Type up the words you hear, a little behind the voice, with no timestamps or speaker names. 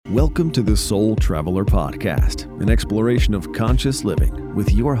Welcome to the Soul Traveler Podcast, an exploration of conscious living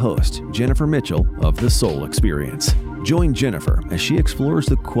with your host, Jennifer Mitchell of The Soul Experience. Join Jennifer as she explores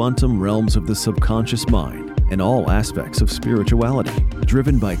the quantum realms of the subconscious mind and all aspects of spirituality.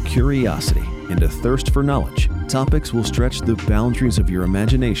 Driven by curiosity and a thirst for knowledge, topics will stretch the boundaries of your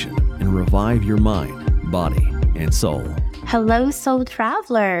imagination and revive your mind, body, and soul. Hello, Soul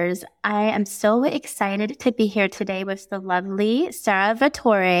Travelers. I am so excited to be here today with the lovely Sara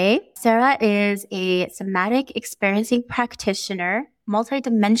Vatore. Sara is a somatic experiencing practitioner,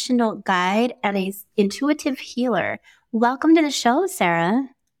 multidimensional guide, and an intuitive healer. Welcome to the show, Sara.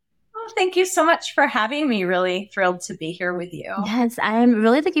 Oh, thank you so much for having me. Really thrilled to be here with you. Yes, I'm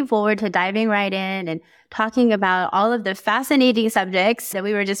really looking forward to diving right in and talking about all of the fascinating subjects that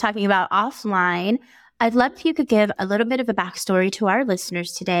we were just talking about offline. I'd love if you could give a little bit of a backstory to our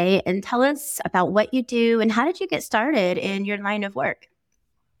listeners today and tell us about what you do and how did you get started in your line of work?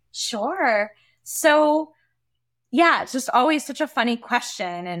 Sure. So, it's just always such a funny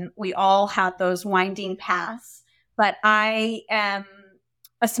question, and we all have those winding paths. But I am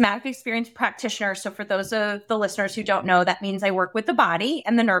a somatic experience practitioner. So for those of the listeners who don't know, that means I work with the body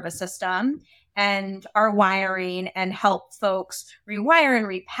and the nervous system and our wiring and help folks rewire and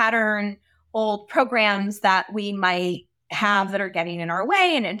repattern old programs that we might have that are getting in our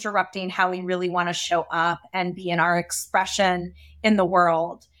way and interrupting how we really want to show up and be in our expression in the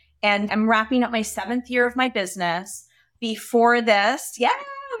world. And I'm wrapping up my 7th year of my business. Before this, it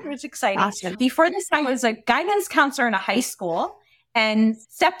was exciting. Awesome. Before this, I was a guidance counselor in a high school and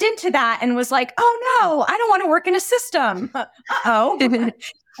stepped into that and was like, oh no, I don't want to work in a system.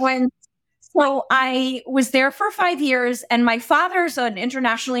 So I was there for 5 years, and my father's an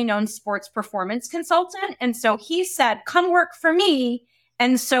internationally known sports performance consultant. And so he said, come work for me.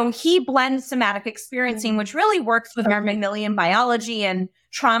 And so he blends somatic experiencing, which really works with our mammalian biology and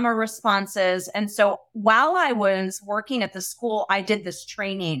trauma responses. And so while I was working at the school, I did this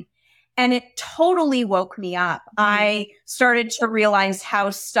training, and it totally woke me up. I started to realize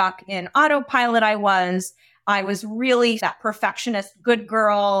how stuck in autopilot I was. I was really that perfectionist, good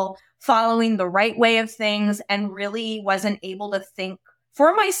girl, following the right way of things, and really wasn't able to think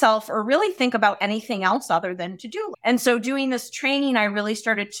for myself or really think about anything else other than to do. And so doing this training, I really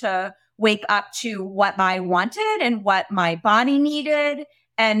started to wake up to what I wanted and what my body needed.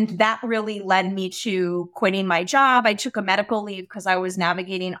 And that really led me to quitting my job. I took a medical leave because I was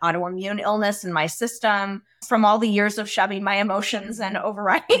navigating autoimmune illness in my system from all the years of shoving my emotions and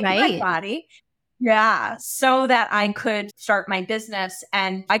overriding my body. So that I could start my business.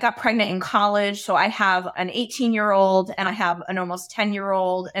 And I got pregnant in college. So I have an 18-year-old and I have an almost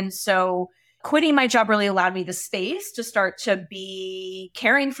 10-year-old. And so quitting my job really allowed me the space to start to be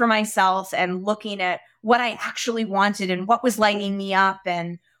caring for myself and looking at what I actually wanted and what was lighting me up,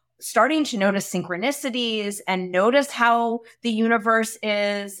 and starting to notice synchronicities and notice how the universe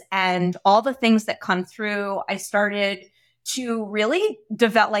is and all the things that come through. I started to really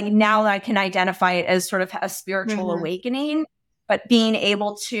develop, like now I can identify it as sort of a spiritual awakening, but being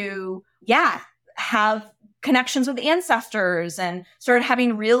able to, have connections with ancestors and started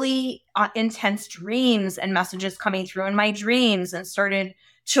having really intense dreams and messages coming through in my dreams, and started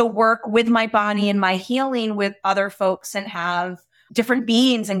to work with my body and my healing with other folks and have different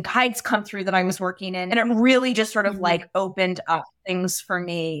beings and guides come through that I was working in. And it really just sort of like opened up things for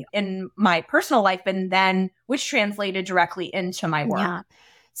me in my personal life, and then which translated directly into my work. Yeah.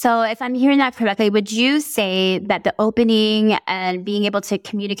 So if I'm hearing that correctly, would you say that the opening and being able to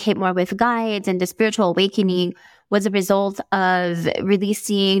communicate more with guides and the spiritual awakening was a result of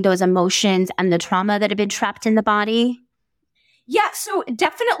releasing those emotions and the trauma that had been trapped in the body? Yeah, so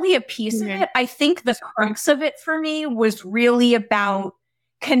definitely a piece of it. I think the crux of it for me was really about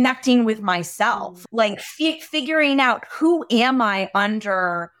connecting with myself, like figuring out who am I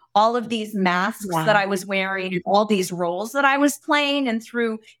under all of these masks that I was wearing and all these roles that I was playing, and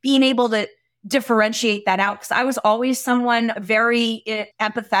through being able to differentiate that out. Because I was always someone very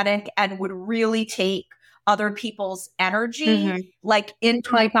empathetic and would really take other people's energy like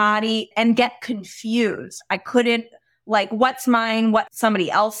into my body and get confused. I couldn't what's mine, what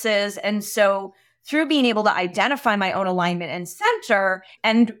somebody else's. And so through being able to identify my own alignment and center,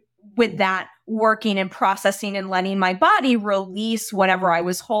 and with that working and processing and letting my body release whatever I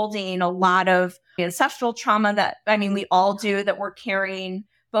was holding, a lot of ancestral trauma that, we all do, that we're carrying.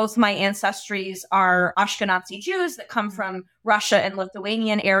 Both my ancestries are Ashkenazi Jews that come from Russia and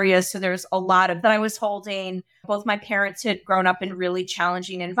Lithuanian areas. So there's a lot of that I was holding. Both my parents had grown up in really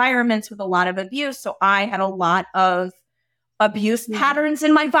challenging environments with a lot of abuse. So I had a lot of abuse patterns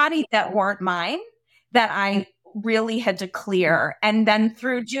in my body that weren't mine, that I really had to clear. And then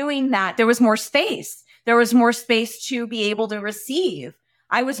through doing that, there was more space. There was more space to be able to receive.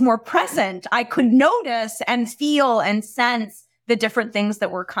 I was more present. I could notice and feel and sense the different things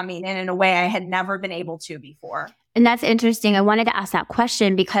that were coming in a way I had never been able to before. And that's interesting. I wanted to ask that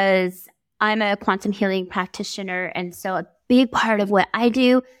question because I'm a quantum healing practitioner. And so a big part of what I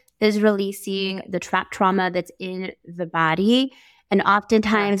do is releasing the trapped trauma that's in the body. And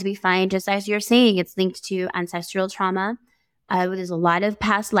oftentimes we find, just as you're saying, it's linked to ancestral trauma. There's a lot of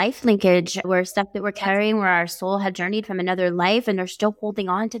past life linkage where stuff that we're carrying, where our soul had journeyed from another life and they're still holding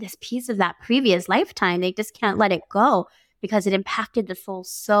on to this piece of that previous lifetime. They just can't let it go because it impacted the soul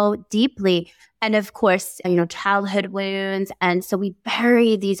so deeply. And of course, childhood wounds. And so we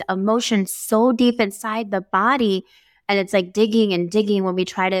bury these emotions so deep inside the body. And it's like digging and digging when we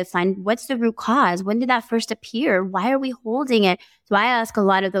try to find what's the root cause? When did that first appear? Why are we holding it? So I ask a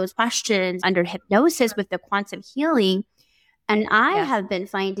lot of those questions under hypnosis with the quantum healing. And I have been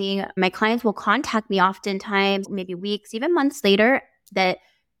finding my clients will contact me oftentimes, maybe weeks, even months later, that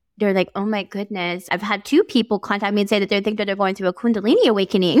they're like, oh my goodness. I've had 2 people contact me and say that they think that they're going through a Kundalini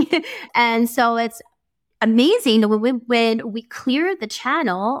awakening. And so it's amazing when we clear the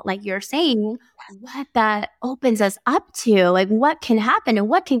channel, like you're saying, what that opens us up to, like what can happen and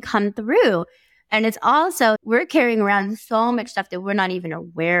what can come through. And it's also, we're carrying around so much stuff that we're not even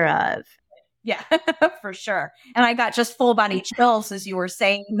aware of. Yeah, for sure. And I got just full body chills as you were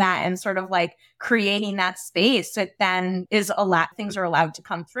saying that and sort of like creating that space that then is things are allowed to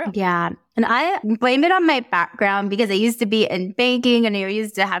come through. Yeah. And I blame it on my background because I used to be in banking and I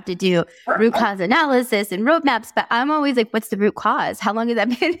used to have to do root cause analysis and roadmaps. But I'm always like, what's the root cause? How long has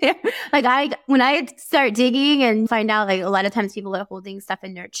that been there? When I start digging and find out, like a lot of times people are holding stuff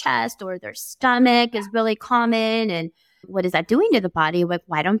in their chest or their stomach is really common. And what is that doing to the body? Like,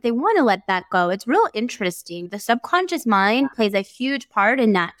 why don't they want to let that go? It's real interesting. The subconscious mind plays a huge part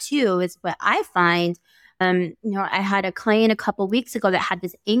in that too, is what I find. I had a client a couple weeks ago that had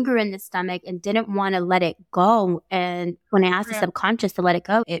this anger in the stomach and didn't want to let it go. And when I asked the subconscious to let it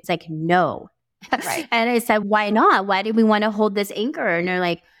go, it's like, no. Right. And I said, why not? Why do we want to hold this anger? And they're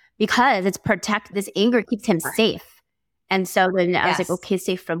like, because this anger keeps him safe. And so then I was like, okay,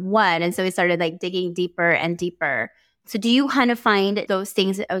 safe from what? And so we started like digging deeper and deeper. So do you kind of find those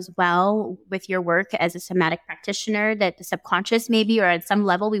things as well with your work as a somatic practitioner, that the subconscious maybe, or at some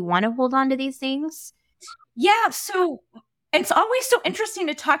level, we want to hold on to these things? Yeah. So it's always so interesting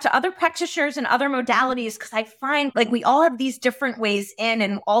to talk to other practitioners and other modalities because I find like we all have these different ways in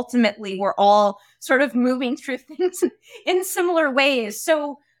and ultimately we're all sort of moving through things in similar ways.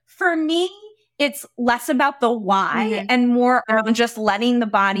 So for me, it's less about the why and more around just letting the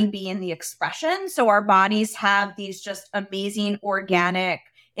body be in the expression. So our bodies have these just amazing, organic,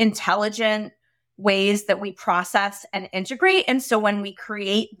 intelligent ways that we process and integrate. And so when we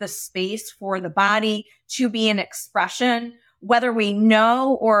create the space for the body to be an expression, whether we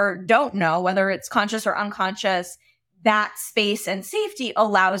know or don't know, whether it's conscious or unconscious, that space and safety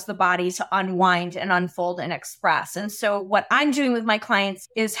allows the body to unwind and unfold and express. And so what I'm doing with my clients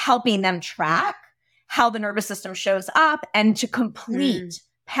is helping them track how the nervous system shows up and to complete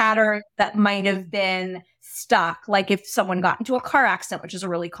patterns that might have been stuck. Like if someone got into a car accident, which is a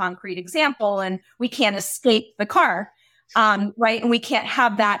really concrete example, and we can't escape the car, right? And we can't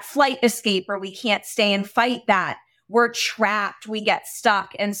have that flight escape, or we can't stay and fight that. We're trapped, we get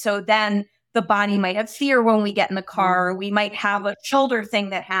stuck. And so then the body might have fear when we get in the car, or we might have a shoulder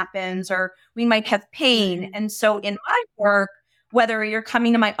thing that happens, or we might have pain. And so in my work, whether you're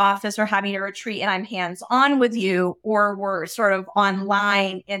coming to my office or having a retreat and I'm hands-on with you, or we're sort of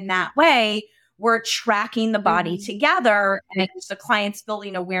online in that way, we're tracking the body together, and it's the clients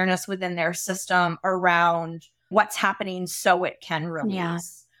building awareness within their system around what's happening so it can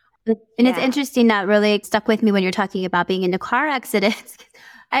release. Yeah. And it's interesting, that really stuck with me when you're talking about being into car accidents.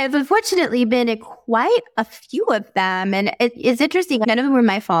 I have unfortunately been in quite a few of them. And it's interesting. None of them were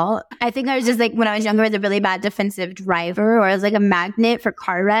my fault. I think I was just like, when I was younger, I was a really bad defensive driver, or I was like a magnet for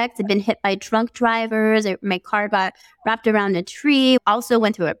car wrecks. I've been hit by drunk drivers. My car got wrapped around a tree. Also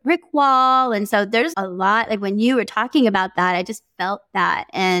went through a brick wall. And so there's a lot, like when you were talking about that, I just felt that.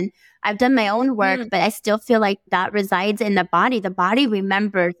 And I've done my own work, but I still feel like that resides in the body. The body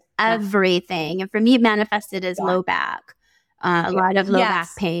remembers everything. And for me, it manifested as low back. A lot of low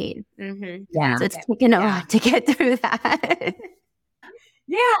back pain. Yeah. So it's taken a lot to get through that.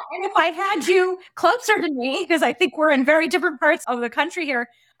 Yeah. And if I had you closer to me, because I think we're in very different parts of the country here,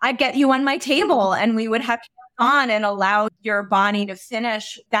 I'd get you on my table and we would have on and allow your body to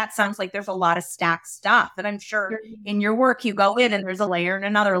finish, that sounds like there's a lot of stacked stuff. And I'm sure in your work, you go in and there's a layer and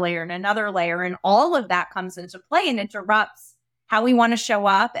another layer and another layer. And all of that comes into play and interrupts how we want to show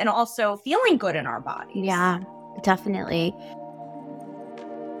up and also feeling good in our bodies. Yeah, definitely.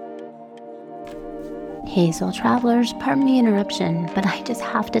 Hey, soul travelers, pardon the interruption, but I just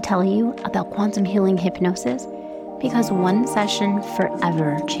have to tell you about quantum healing hypnosis because one session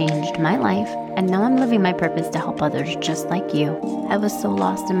forever changed my life, and now I'm living my purpose to help others just like you. I was so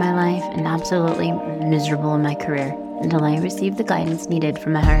lost in my life and absolutely miserable in my career until I received the guidance needed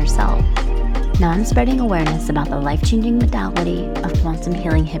from my higher self. Now I'm spreading awareness about the life-changing modality of quantum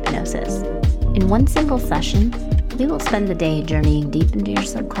healing hypnosis. In one single session, we will spend the day journeying deep into your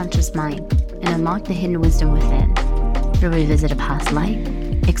subconscious mind and unlock the hidden wisdom within. You'll revisit a past life,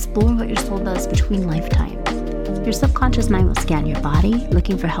 explore what your soul does between lifetimes. Your subconscious mind will scan your body,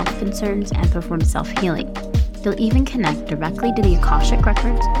 looking for health concerns and perform self-healing. You'll even connect directly to the Akashic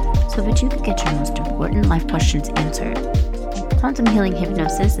records so that you can get your most important life questions answered. Quantum healing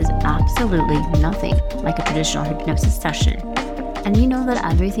hypnosis is absolutely nothing like a traditional hypnosis session. And you know that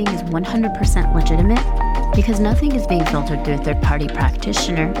everything is 100% legitimate because nothing is being filtered through a third-party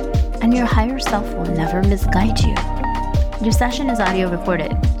practitioner, and your higher self will never misguide you. Your session is audio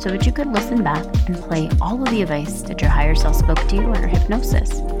recorded so that you could listen back and play all of the advice that your higher self spoke to you under hypnosis.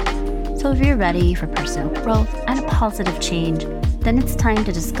 So if you're ready for personal growth and a positive change, then it's time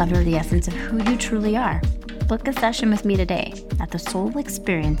to discover the essence of who you truly are. Book a session with me today at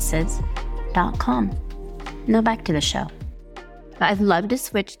thesoulexperiences.com. Now back to the show. I'd love to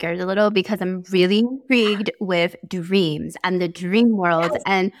switch gears a little because I'm really intrigued with dreams and the dream world.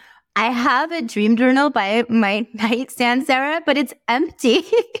 And I have a dream journal by my nightstand, Sara, but it's empty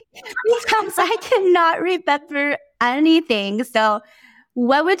because I cannot remember anything. So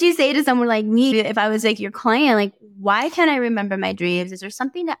what would you say to someone like me if I was like your client? Like, why can't I remember my dreams? Is there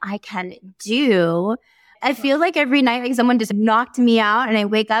something that I can do? I feel like every night, like someone just knocked me out and I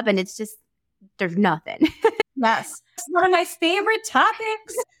wake up and it's just, there's nothing. Yes. It's one of my favorite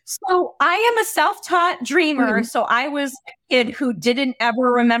topics. So I am a self-taught dreamer. So I was a kid who didn't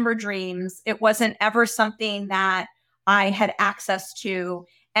ever remember dreams. It wasn't ever something that I had access to.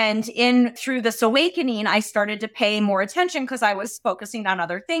 And through this awakening, I started to pay more attention because I was focusing on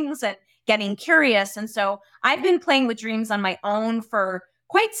other things and getting curious. And so I've been playing with dreams on my own for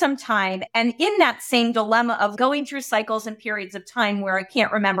quite some time. And in that same dilemma of going through cycles and periods of time where I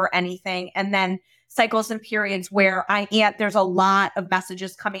can't remember anything, and then cycles and periods where there's a lot of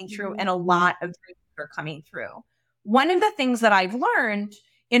messages coming through and a lot of dreams are coming through. One of the things that I've learned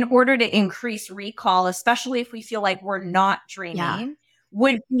in order to increase recall, especially if we feel like we're not dreaming,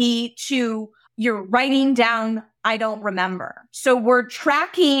 would be you're writing down, I don't remember. So we're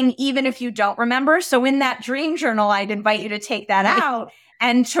tracking even if you don't remember. So in that dream journal, I'd invite you to take that out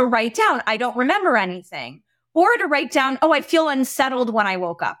and to write down, I don't remember anything. Or to write down, oh, I feel unsettled when I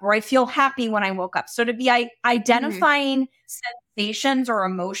woke up, or I feel happy when I woke up. So to be identifying sensations or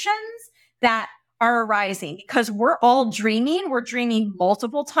emotions that are arising, because we're all dreaming. We're dreaming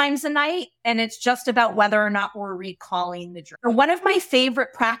multiple times a night, and it's just about whether or not we're recalling the dream. One of my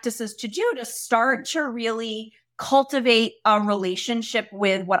favorite practices to do to start to really cultivate a relationship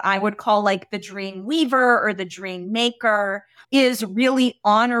with what I would call like the dream weaver or the dream maker is really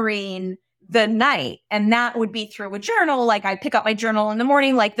honoring the night. And that would be through a journal. Like I pick up my journal in the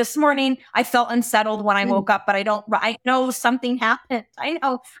morning, like this morning, I felt unsettled when I woke up, but I know something happened. I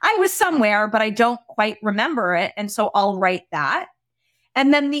know I was somewhere, but I don't quite remember it. And so I'll write that.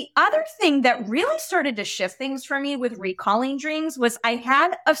 And then the other thing that really started to shift things for me with recalling dreams was I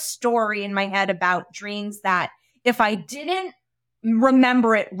had a story in my head about dreams that if I didn't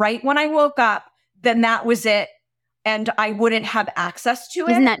remember it right when I woke up, then that was it. And I wouldn't have access to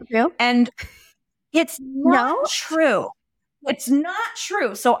it. Isn't that true? And it's not true. It's not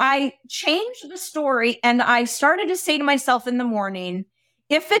true. So I changed the story and I started to say to myself in the morning,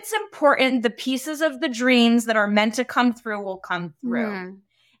 if it's important, the pieces of the dreams that are meant to come through will come through.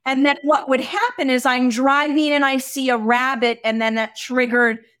 And then what would happen is I'm driving and I see a rabbit and then that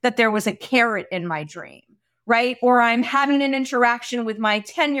triggered that there was a carrot in my dream. Right? Or I'm having an interaction with my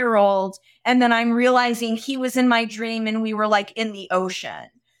 10-year-old and then I'm realizing he was in my dream and we were like in the ocean.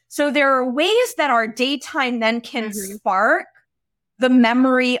 So there are ways that our daytime then can spark the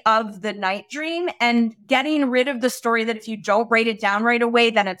memory of the night dream, and getting rid of the story that if you don't write it down right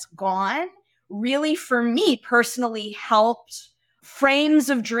away, then it's gone. Really, for me personally, helped frames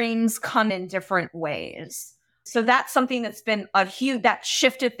of dreams come in different ways. So that's something that's been that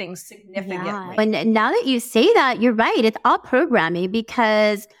shifted things significantly. And now that you say that, you're right. It's all programming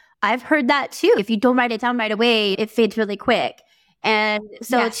because I've heard that too. If you don't write it down right away, it fades really quick. And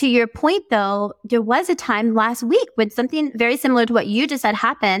so to your point, though, there was a time last week when something very similar to what you just said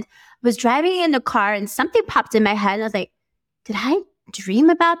happened. I was driving in the car and something popped in my head. And I was like, did I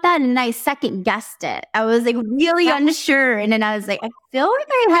dream about that? And I second guessed it. I was like really unsure. And then I was like, I feel like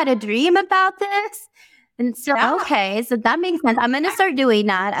I had a dream about this. And so, okay, so that makes sense. I'm going to start doing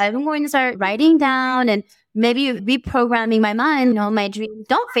that. I'm going to start writing down and maybe reprogramming my mind. You know, my dreams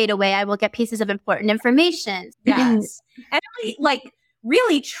don't fade away. I will get pieces of important information. Yes. And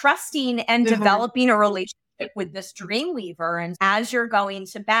really trusting and developing a relationship with this dream weaver. And as you're going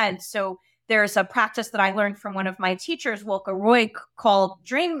to bed, so there's a practice that I learned from one of my teachers, Wilka Roy, called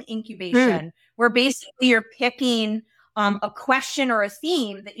dream incubation, where basically you're picking a question or a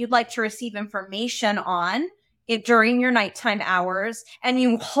theme that you'd like to receive information on during your nighttime hours. And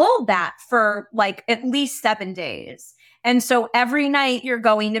you hold that for like at least 7 days. And so every night you're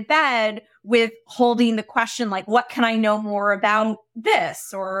going to bed with holding the question, like, what can I know more about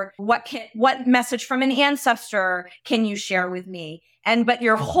this? Or what message from an ancestor can you share with me? But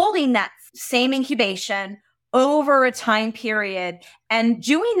you're holding that same incubation over a time period and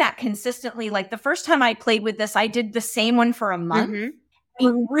doing that consistently. Like the first time I played with this, I did the same one for a month.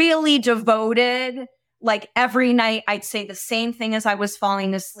 Really devoted. Like every night I'd say the same thing as I was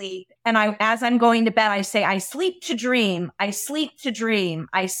falling asleep. And as I'm going to bed, I say, I sleep to dream. I sleep to dream.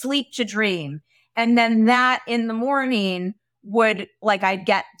 I sleep to dream. And then that in the morning I'd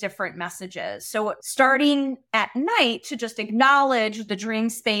get different messages. So starting at night to just acknowledge the dream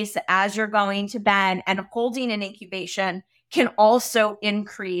space as you're going to bed and holding an incubation can also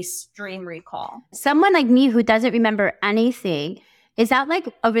increase dream recall. Someone like me who doesn't remember anything, is that like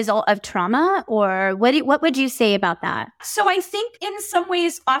a result of trauma, or what would you say about that? So I think in some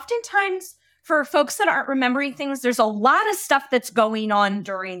ways, oftentimes for folks that aren't remembering things, there's a lot of stuff that's going on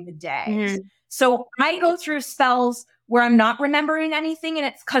during the day. So I go through spells where I'm not remembering anything, and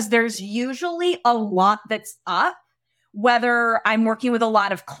it's because there's usually a lot that's up, whether I'm working with a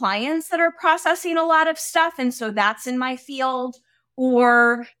lot of clients that are processing a lot of stuff, and so that's in my field,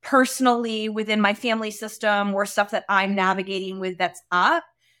 or personally within my family system or stuff that I'm navigating with that's up.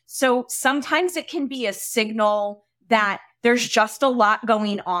 So sometimes it can be a signal that there's just a lot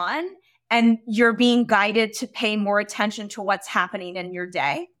going on and you're being guided to pay more attention to what's happening in your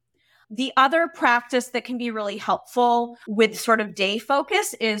day. The other practice that can be really helpful with sort of day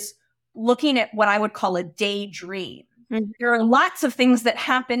focus is looking at what I would call a daydream. There are lots of things that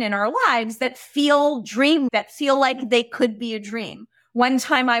happen in our lives that feel like they could be a dream. One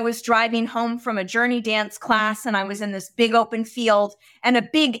time I was driving home from a journey dance class and I was in this big open field and a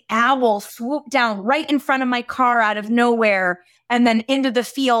big owl swooped down right in front of my car out of nowhere and then into the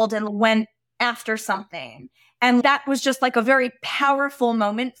field and went after something. And that was just like a very powerful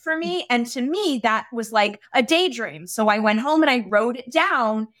moment for me. And to me, that was like a daydream. So I went home and I wrote it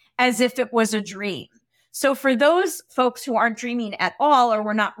down as if it was a dream. So for those folks who aren't dreaming at all or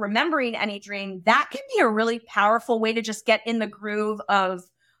were not remembering any dream, that can be a really powerful way to just get in the groove of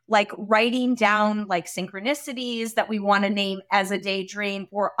like writing down like synchronicities that we want to name as a daydream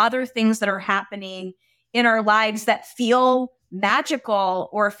or other things that are happening in our lives that feel magical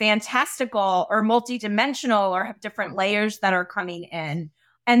or fantastical or multidimensional or have different layers that are coming in.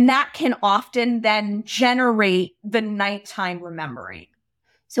 And that can often then generate the nighttime remembering.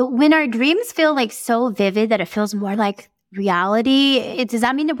 So when our dreams feel like so vivid that it feels more like reality, does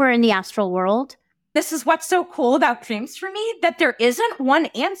that mean that we're in the astral world? This is what's so cool about dreams for me, that there isn't one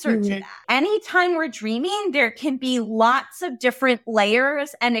answer to that. Anytime we're dreaming, there can be lots of different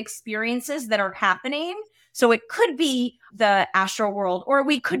layers and experiences that are happening. So it could be the astral world, or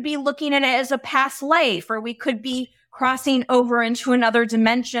we could be looking at it as a past life, or we could be crossing over into another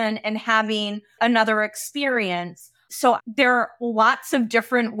dimension and having another experience. So there are lots of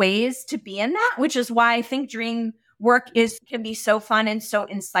different ways to be in that, which is why I think dream work can be so fun and so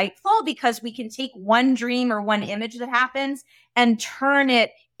insightful, because we can take one dream or one image that happens and turn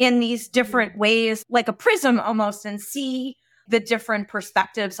it in these different ways, like a prism almost, and see the different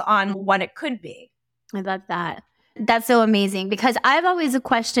perspectives on what it could be. I love that. That's so amazing, because I've always a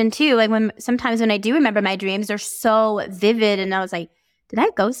question too. Like sometimes when I do remember my dreams, they're so vivid, and I was like, did I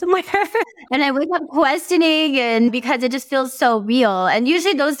go somewhere? And I wake up questioning, and because it just feels so real. And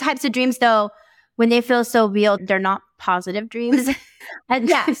usually those types of dreams, though, when they feel so real, they're not positive dreams. And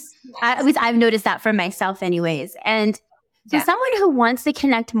yes. At least I've noticed that for myself anyways. And so someone who wants to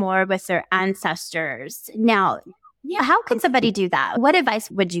connect more with their ancestors, now, how can somebody do that? What advice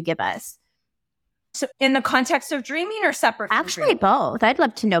would you give us? So in the context of dreaming or separate from Actually, dreaming? both. I'd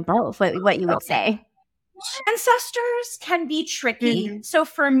love to know both, what you would say. Ancestors can be tricky. So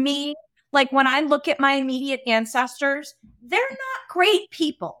for me, like when I look at my immediate ancestors, they're not great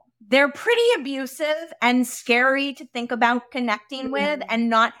people. They're pretty abusive and scary to think about connecting with and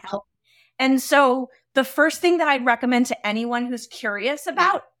not help. And so the first thing that I'd recommend to anyone who's curious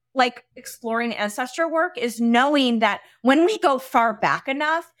about like exploring ancestor work is knowing that when we go far back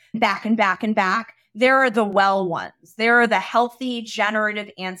enough, back and back and back, there are the well ones. There are the healthy,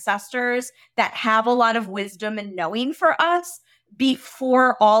 generative ancestors that have a lot of wisdom and knowing for us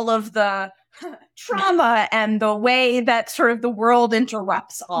before all of the trauma and the way that sort of the world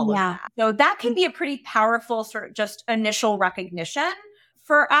interrupts all of that. So that can be a pretty powerful sort of just initial recognition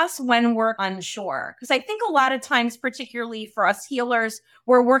for us when we're unsure. Because I think a lot of times, particularly for us healers,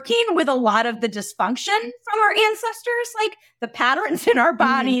 we're working with a lot of the dysfunction from our ancestors, like the patterns in our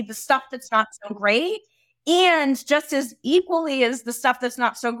body, the stuff that's not so great. And just as equally as the stuff that's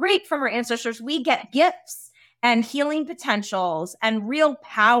not so great from our ancestors, we get gifts and healing potentials and real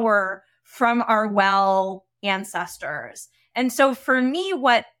power from our well ancestors. And so for me,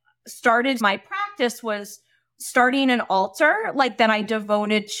 what started my practice was starting an altar like that I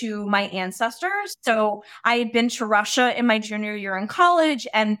devoted to my ancestors. So I had been to Russia in my junior year in college,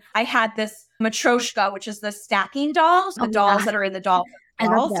 and I had this matryoshka, which is the stacking dolls, the dolls that are in the doll. I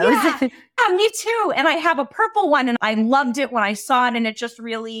love those. Yeah, me too. And I have a purple one, and I loved it when I saw it, and it just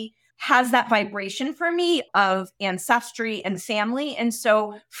really has that vibration for me of ancestry and family. And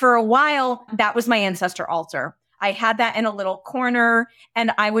so for a while, that was my ancestor altar. I had that in a little corner,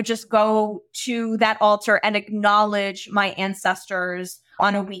 and I would just go to that altar and acknowledge my ancestors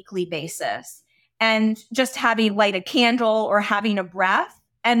on a weekly basis, and just having light a candle or having a breath.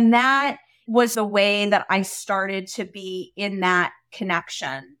 And that was the way that I started to be in that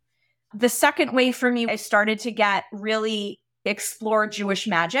connection. The second way for me, I started to get really explore Jewish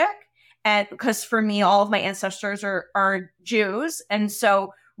magic. And because for me, all of my ancestors are Jews. And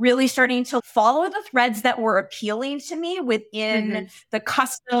so really starting to follow the threads that were appealing to me within the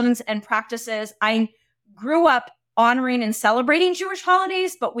customs and practices. I grew up honoring and celebrating Jewish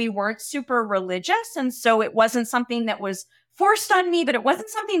holidays, but we weren't super religious. And so it wasn't something that was forced on me, but it wasn't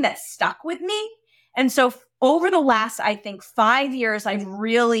something that stuck with me. And so over the last, I think, 5 years, I've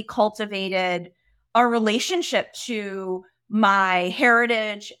really cultivated a relationship to my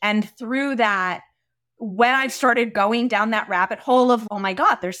heritage. And through that, when I started going down that rabbit hole of, oh my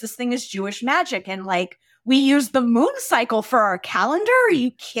God, there's this thing as Jewish magic. And like, we use the moon cycle for our calendar. Are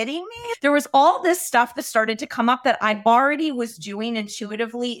you kidding me? There was all this stuff that started to come up that I already was doing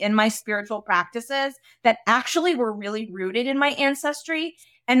intuitively in my spiritual practices that actually were really rooted in my ancestry.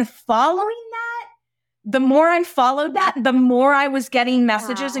 And following that, the more I followed that, the more I was getting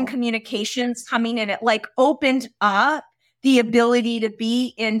messages and communications coming in. It like opened up the ability to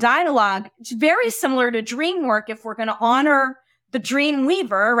be in dialogue. It's very similar to Dreamwork. If we're going to honor the dream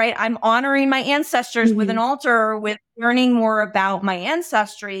weaver, right? I'm honoring my ancestors with an altar, with learning more about my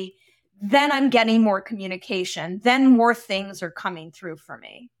ancestry. Then I'm getting more communication. Then more things are coming through for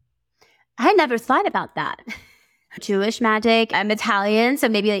me. I never thought about that. Jewish magic. I'm Italian, so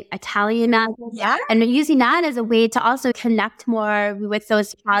maybe like Italian magic. Yeah. And using that as a way to also connect more with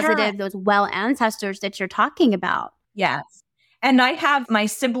those positive, those well ancestors that you're talking about. Yes. And I have my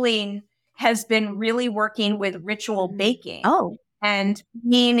sibling has been really working with ritual baking. Oh. And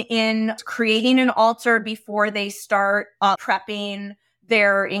being in creating an altar before they start prepping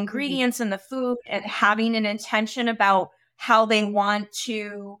their ingredients in the food, and having an intention about how they want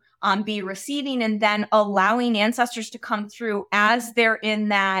to be receiving, and then allowing ancestors to come through as they're in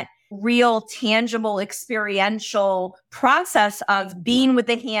that real, tangible, experiential process of being with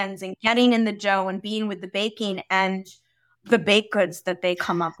the hands and getting in the dough and being with the baking, and the baked goods that they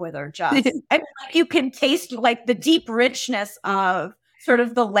come up with are just, I mean, like, you can taste like the deep richness of sort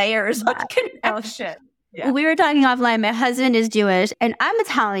of the layers of connection. Yeah. We were talking offline. My husband is Jewish and I'm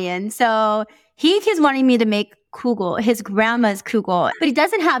Italian. So he keeps wanting me to make kugel, his grandma's kugel, but he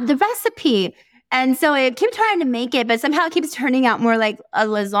doesn't have the recipe. And so I keep trying to make it, but somehow it keeps turning out more like a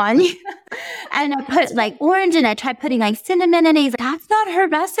lasagna. And I put like orange, and I tried putting like cinnamon, and he's like, that's not her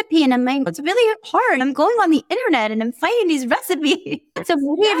recipe. And I'm like, it's really hard. I'm going on the internet and I'm finding these recipes. So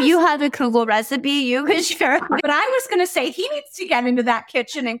maybe if you have a kugel recipe, you could share. But I was going to say, he needs to get into that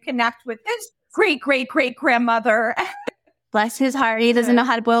kitchen and connect with his great-great-great-grandmother. Bless his heart. He doesn't know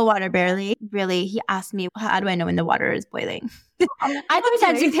how to boil water barely. Really, he asked me, how do I know when the water is boiling? I think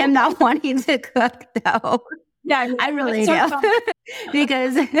that's with him not wanting to cook, though. Yeah, I really do.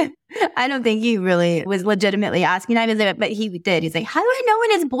 Because I don't think he really was legitimately asking. I was like, but he did. He's like, how do I know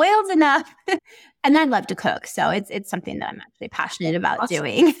when it's boiled enough? And I love to cook. So it's something that I'm actually passionate about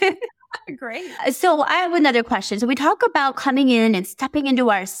doing. Great. So I have another question. So we talk about coming in and stepping into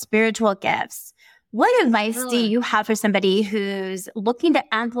our spiritual gifts. What advice do you have for somebody who's looking to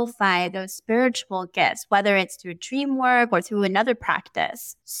amplify those spiritual gifts, whether it's through Dreamwork or through another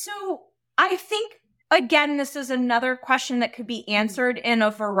practice? So I think, again, this is another question that could be answered in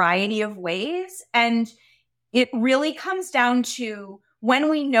a variety of ways. And it really comes down to when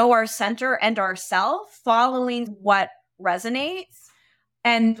we know our center and ourself, following what resonates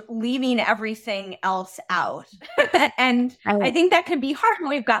and leaving everything else out. And I think that can be hard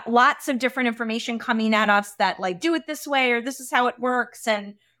when we've got lots of different information coming at us that like, do it this way, or this is how it works.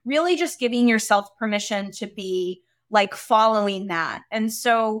 And really just giving yourself permission to be like following that. And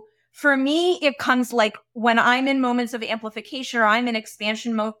so for me, it comes like when I'm in moments of amplification or I'm in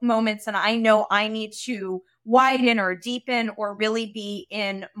expansion moments and I know I need to widen or deepen or really be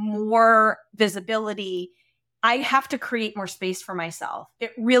in more visibility, I have to create more space for myself.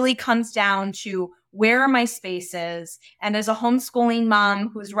 It really comes down to where are my spaces? And as a homeschooling mom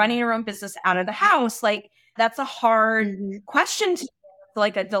who's running her own business out of the house, like that's a hard question to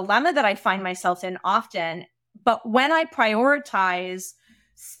like a dilemma that I find myself in often. But when I prioritize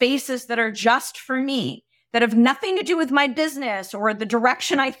spaces that are just for me, that have nothing to do with my business or the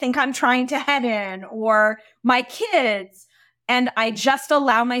direction I think I'm trying to head in or my kids, and I just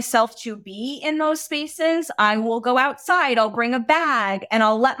allow myself to be in those spaces, I will go outside, I'll bring a bag, and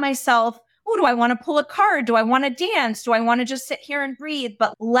I'll let myself, oh, do I want to pull a card? Do I want to dance? Do I want to just sit here and breathe?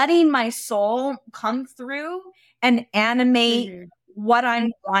 But letting my soul come through and animate what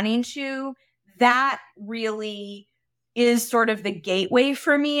I'm wanting to, that really is sort of the gateway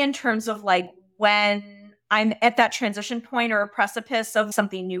for me in terms of like when I'm at that transition point or a precipice of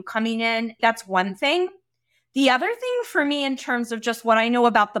something new coming in. That's one thing. The other thing for me in terms of just what I know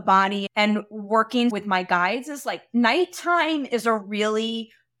about the body and working with my guides is like nighttime is a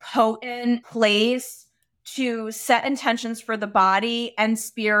really potent place to set intentions for the body and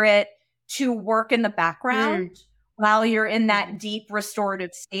spirit to work in the background while you're in that deep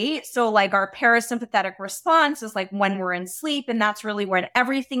restorative state. So like our parasympathetic response is like when we're in sleep, and that's really when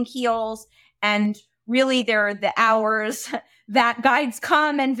everything heals. And really there are the hours that guides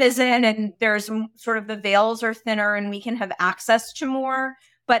come and visit, and there's sort of the veils are thinner and we can have access to more.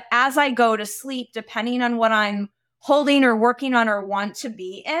 But as I go to sleep, depending on what I'm holding or working on or want to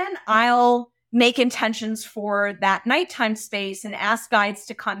be in, I'll make intentions for that nighttime space and ask guides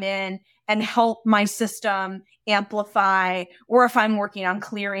to come in and help my system amplify. Or if I'm working on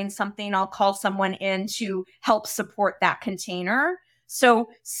clearing something, I'll call someone in to help support that container. So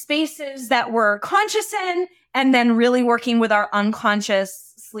spaces that we're conscious in, and then really working with our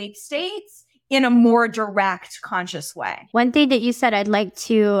unconscious sleep states in a more direct, conscious way. One thing that you said I'd like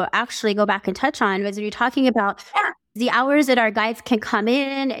to actually go back and touch on was you're talking about the hours that our guides can come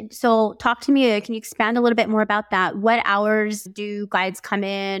in. So talk to me, can you expand a little bit more about that? What hours do guides come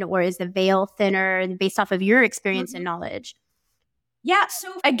in, or is the veil thinner based off of your experience and knowledge? Yeah.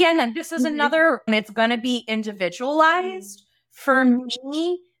 So again, this is another, it's going to be individualized. For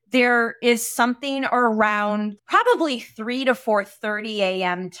me, there is something around probably 3 to 4:30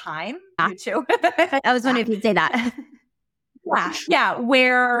 a.m. time. You too. I was wondering if you'd say that. Yeah,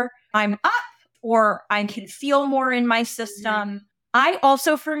 where I'm up or I can feel more in my system. I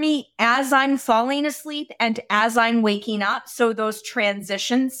also, for me, as I'm falling asleep and as I'm waking up, so those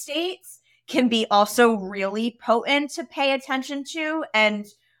transition states can be also really potent to pay attention to. And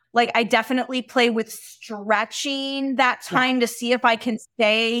like, I definitely play with stretching that time to see if I can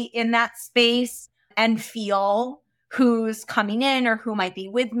stay in that space and feel who's coming in or who might be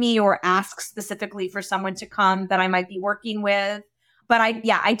with me, or ask specifically for someone to come that I might be working with. But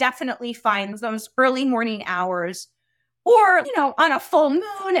I definitely find those early morning hours, or, on a full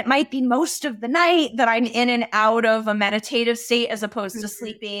moon, it might be most of the night that I'm in and out of a meditative state as opposed to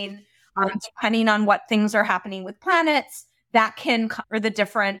sleeping, depending on what things are happening with planets. That can, or the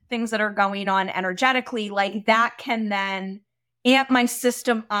different things that are going on energetically, like that can then amp my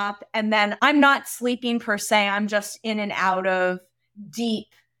system up. And then I'm not sleeping per se. I'm just in and out of deep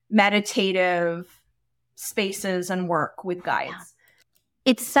meditative spaces and work with guides.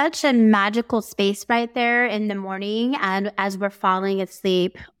 It's such a magical space right there in the morning. And as we're falling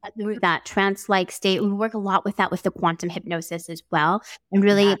asleep, that trance-like state, we work a lot with that with the quantum hypnosis as well, and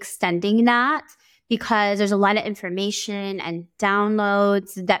really extending that, because there's a lot of information and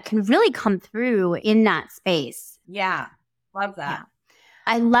downloads that can really come through in that space. Yeah. Love that. Yeah.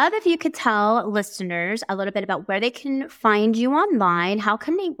 I'd love if you could tell listeners a little bit about where they can find you online. How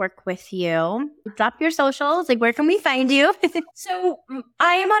can they work with you? Drop your socials. Like, where can we find you? So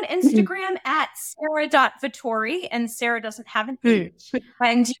I am on Instagram at Sara.Vatore, and Sara doesn't have an H.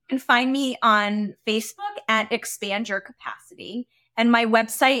 And you can find me on Facebook at Expand Your Capacity. And my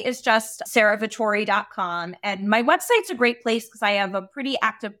website is just saravatore.com. And my website's a great place because I have a pretty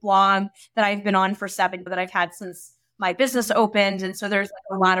active blog that I've been on for that I've had since my business opened. And so there's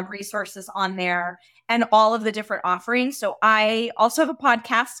a lot of resources on there and all of the different offerings. So I also have a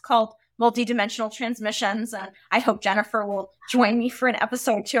podcast called Multidimensional Transmissions. And I hope Jennifer will join me for an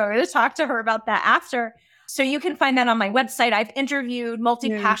episode too. I'm going to talk to her about that after. So you can find that on my website. I've interviewed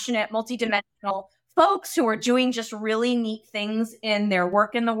multi-passionate, multidimensional folks who are doing just really neat things in their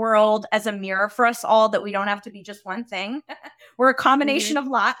work in the world as a mirror for us all, that we don't have to be just one thing. We're a combination of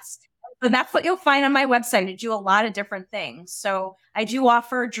lots. And that's what you'll find on my website. I do a lot of different things. So I do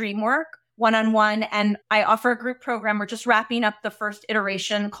offer Dreamwork one-on-one, and I offer a group program. We're just wrapping up the first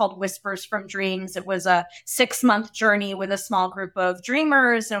iteration called Whispers from Dreams. It was a 6-month journey with a small group of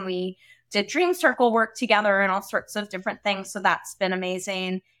dreamers, and we did dream circle work together and all sorts of different things. So that's been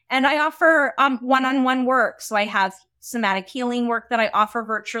amazing. And I offer one-on-one work. So I have somatic healing work that I offer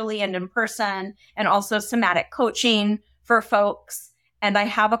virtually and in person, and also somatic coaching for folks. And I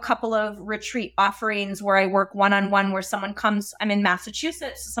have a couple of retreat offerings where I work one-on-one, where someone comes, I'm in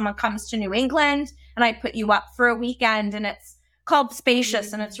Massachusetts, so someone comes to New England and I put you up for a weekend, and it's called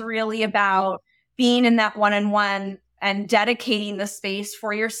Spacious. And it's really about being in that one-on-one and dedicating the space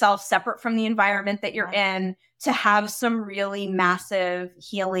for yourself separate from the environment that you're in to have some really massive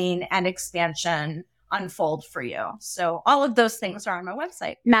healing and expansion unfold for you. So all of those things are on my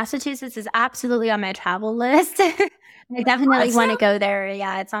website. Massachusetts is absolutely on my travel list. I definitely want to go there.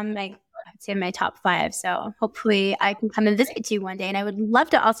 Yeah, it's on my top 5. So hopefully I can come and visit you one day. And I would love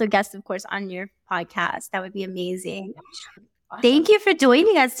to also guest, of course, on your podcast. That would be amazing. Awesome. Thank you for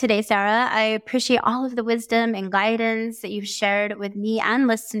joining us today, Sara. I appreciate all of the wisdom and guidance that you've shared with me and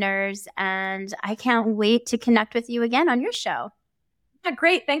listeners. And I can't wait to connect with you again on your show. Yeah,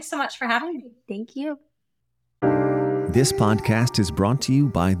 great. Thanks so much for having me. Thank you. This podcast is brought to you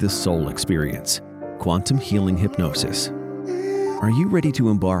by The Soul Experience, Quantum Healing Hypnosis. Are you ready to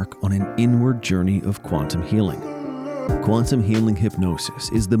embark on an inward journey of quantum healing? Quantum healing hypnosis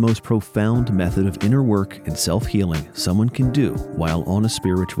is the most profound method of inner work and self-healing someone can do while on a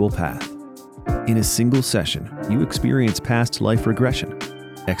spiritual path. In a single session, you experience past life regression,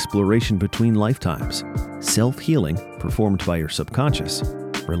 exploration between lifetimes, self-healing performed by your subconscious,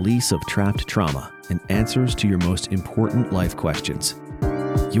 release of trapped trauma, and answers to your most important life questions.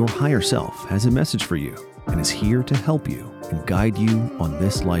 Your higher self has a message for you and is here to help you and guide you on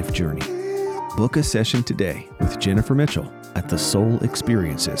this life journey. Book a session today with Jennifer Mitchell at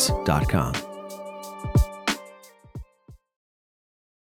thesoulexperiences.com.